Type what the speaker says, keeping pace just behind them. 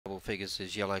figures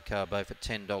is Yellow Car, both at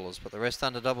 $10. But the rest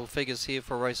under double figures here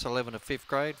for race 11 of 5th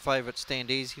grade. Favourite Stand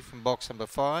Easy from box number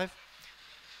 5.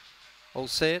 All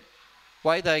set.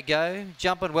 Way they go.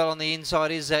 Jumping well on the inside.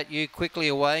 Is That You? Quickly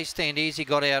away. Stand Easy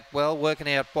got out well. Working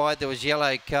out wide. There was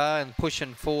Yellow Car. And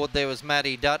pushing forward there was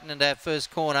Matty Dutton. And that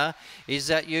first corner. Is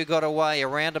That You? Got away.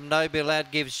 Around him No Be Lad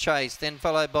gives chase. Then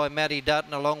followed by Matty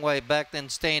Dutton a long way back. Then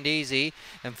Stand Easy.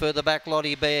 And further back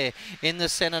Lottie Bear. In the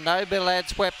centre No Be Lad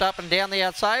swept up and down the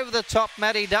outside. Over the top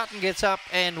Matty Dutton gets up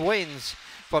and wins.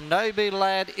 From No Be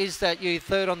Lad Is That You?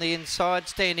 Third on the inside.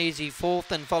 Stand Easy fourth.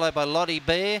 Then followed by Lottie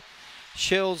Bear.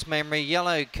 Shell's Memory,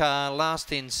 Yellow Car,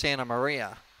 last in Santa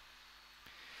Maria.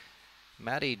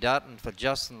 Matty Dutton for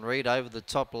Justin Reed over the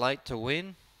top late to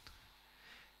win.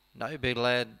 No Be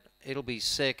Lad, it'll be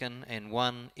second, and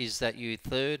 1 Is That You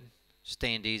third.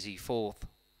 Stand Easy fourth,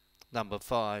 number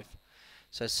 5.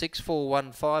 So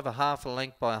 6-4-1-5, a half a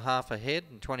length by half a head,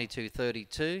 and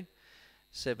 22.32,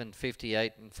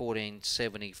 7.58 and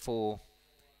 14.74.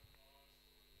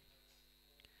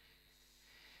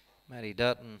 Matty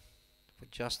Dutton.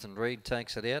 Justin Reed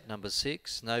takes it out, number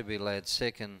 6. No Be Lad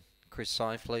second, Chris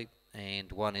Seifleet,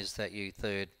 and 1 Is That You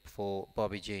third for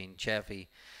Bobby Jean Chaffee.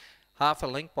 Half a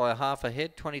length by half a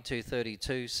head,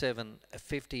 22.32,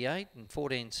 7.58 and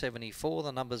 14.74.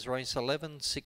 The numbers race 11, 6.